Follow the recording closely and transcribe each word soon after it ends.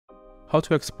how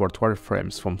to export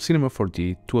wireframes from Cinema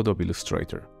 4D to Adobe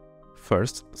Illustrator.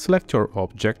 First, select your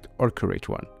object or create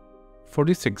one. For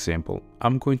this example,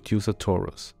 I'm going to use a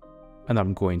torus, and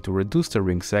I'm going to reduce the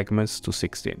ring segments to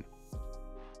 16.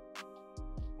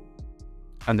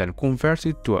 And then convert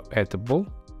it to an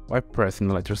editable by pressing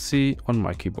the letter C on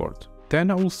my keyboard. Then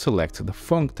I will select the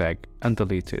font tag and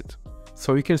delete it,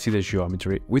 so you can see the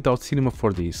geometry without Cinema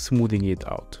 4D smoothing it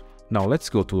out. Now let's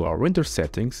go to our render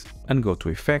settings and go to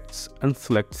Effects and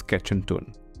select Sketch and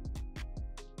Tone.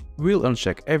 We'll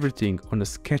uncheck everything on the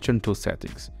Sketch and Tone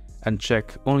settings and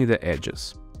check only the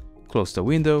edges. Close the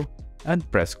window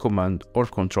and press Command or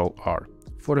Ctrl R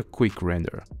for a quick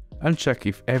render and check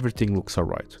if everything looks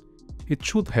alright. It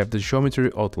should have the geometry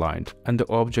outlined and the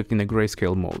object in a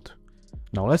grayscale mode.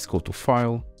 Now let's go to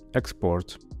File,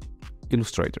 Export,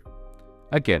 Illustrator.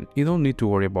 Again, you don't need to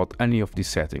worry about any of these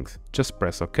settings, just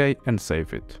press OK and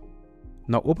save it.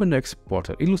 Now open the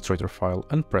Exported Illustrator file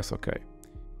and press OK.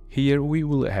 Here we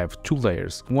will have two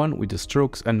layers, one with the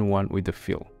strokes and one with the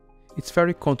fill. It's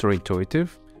very counterintuitive,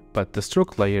 but the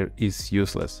stroke layer is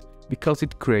useless, because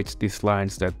it creates these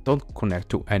lines that don't connect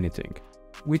to anything,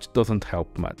 which doesn't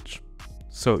help much.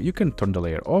 So you can turn the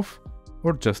layer off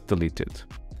or just delete it.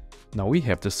 Now we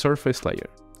have the surface layer,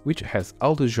 which has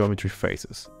all the geometry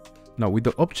faces. Now with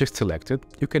the object selected,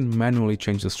 you can manually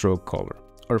change the stroke color,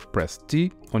 or press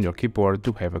T on your keyboard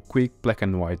to have a quick black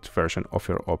and white version of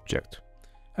your object.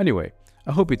 Anyway,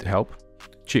 I hope it helped.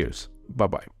 Cheers, bye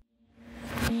bye.